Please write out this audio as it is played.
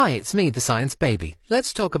Hi, it's me, the Science Baby.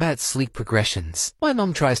 Let's talk about sleep regressions. My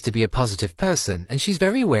mom tries to be a positive person, and she's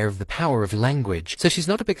very aware of the power of language, so she's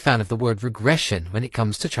not a big fan of the word regression when it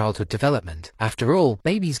comes to childhood development. After all,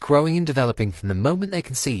 babies growing and developing from the moment they're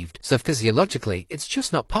conceived, so physiologically, it's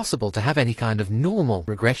just not possible to have any kind of normal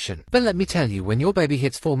regression. But let me tell you, when your baby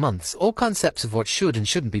hits 4 months, all concepts of what should and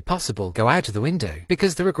shouldn't be possible go out of the window,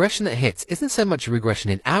 because the regression that hits isn't so much a regression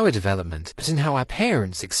in our development, but in how our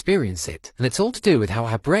parents experience it. And it's all to do with how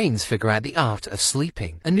our brains figure out the art of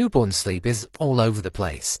sleeping. A newborn's sleep is all over the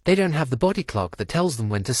place. They don't have the body clock that tells them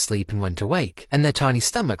when to sleep and when to wake, and their tiny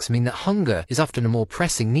stomachs mean that hunger is often a more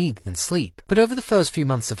pressing need than sleep. But over the first few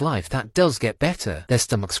months of life, that does get better. Their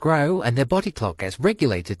stomachs grow, and their body clock gets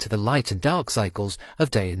regulated to the light and dark cycles of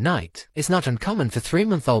day and night. It's not uncommon for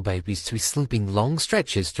 3-month-old babies to be sleeping long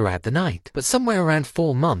stretches throughout the night, but somewhere around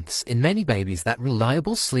 4 months, in many babies, that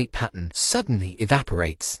reliable sleep pattern suddenly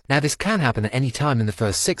evaporates. Now, this can happen at any time in the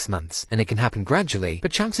first 6 months, and it can happen gradually,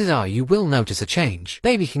 but chances are you will notice a change.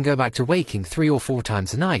 Baby can go back to waking 3 or 4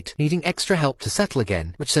 times a night, needing extra help to settle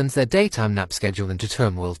again, which sends their daytime nap schedule into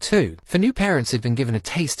turmoil too. For new parents who've been given a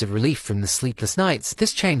taste of relief from the sleepless nights,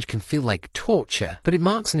 this change can feel like torture, but it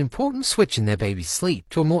marks an important switch in their baby's sleep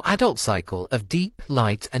to a more adult cycle of deep,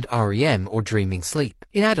 light, and REM, or dreaming sleep.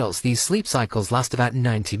 In adults, these sleep cycles last about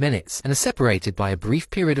 90 minutes and are separated by a brief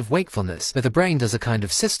period of wakefulness where the brain does a kind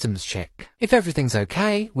of systems check. If everything's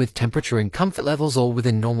okay, with temperature and comfort levels all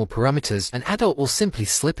within normal parameters, an adult will simply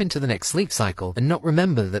slip into the next sleep cycle and not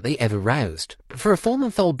remember that they ever roused. But for a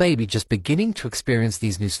 4-month-old baby just beginning to experience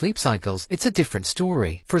these new sleep cycles, it's a different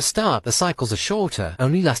story. For a start, the cycles are shorter,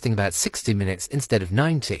 only lasting about 60 minutes instead of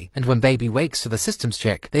 90, and when baby wakes for the systems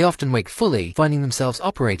check, they often wake fully, finding themselves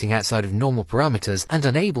operating outside of normal parameters and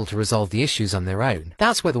unable to resolve the issues on their own.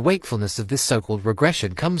 That's where the wakefulness of this so-called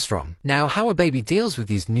regression comes from. Now, how a baby deals with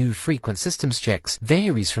these new frequent systems checks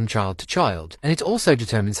varies from child to child, and it also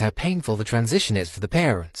determines how painful the transition is for the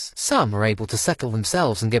parents. Some are able to settle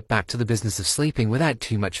themselves and get back to the business of sleeping without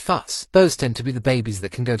too much fuss. Those tend to be the babies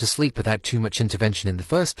that can go to sleep without too much intervention in the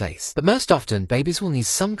first place. But most often, babies will need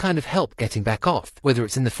some kind of help getting back off, whether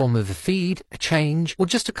it's in the form of a feed, a change, or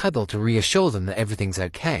just a cuddle to reassure them that everything's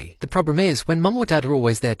okay. The problem is, when mum or dad are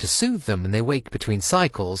always there to soothe them when they wake between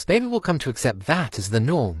cycles, baby will come to accept that as the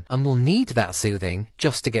norm, and will need that soothing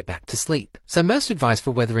just to get back to sleep. So most advice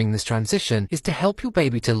for weathering this transition is to help your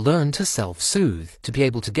baby to learn to self-soothe, to be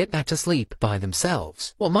able to get back to sleep by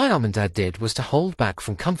themselves. What my mum and dad did was to hold back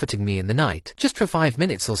from comforting me in the night, just for 5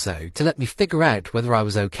 minutes or so, to let me figure out whether I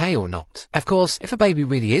was okay or not. Of course, if a baby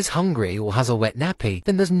really is hungry or has a wet nappy,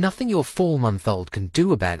 then there's nothing your 4-month-old can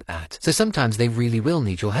do about that. So sometimes they really will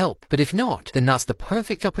need your help. But if not, then that's the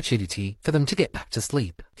perfect opportunity for them to get back to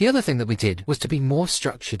sleep. The other thing that we did was to be more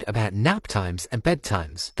structured about nap times and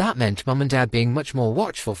bedtimes. That meant mum and dad being much more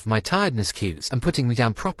watchful for my tiredness cues and putting me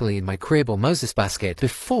down properly in my crib or Moses basket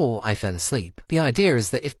before I fell asleep. The idea is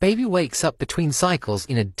that if baby wakes up between cycles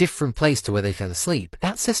in a different place to where they fell asleep,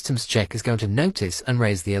 that systems check is going to notice and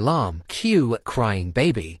raise the alarm. Cue crying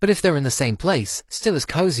baby. But if they're in the same place, still as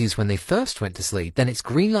cozy as when they first went to sleep, then it's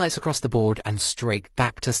green lights across the board and straight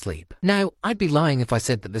back to sleep. Now, I'd be lying if I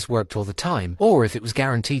said that this worked all the time, or if it was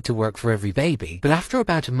guaranteed to work for every baby, but after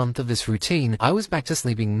about a month of this routine, I was back to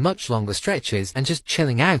sleeping much longer stretches and just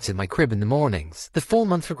chilling out in my crib in the mornings. The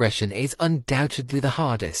 4-month regression is undoubtedly the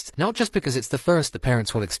hardest, not just because it's the first that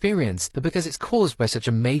parents will experience, but because it's caused by such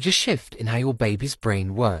a major shift in how your baby's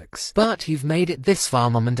brain works. But you've made it this far,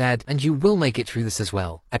 mum and dad, and you will make it through this as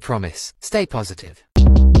well. I promise. Stay positive.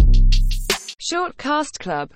 Short Cast Club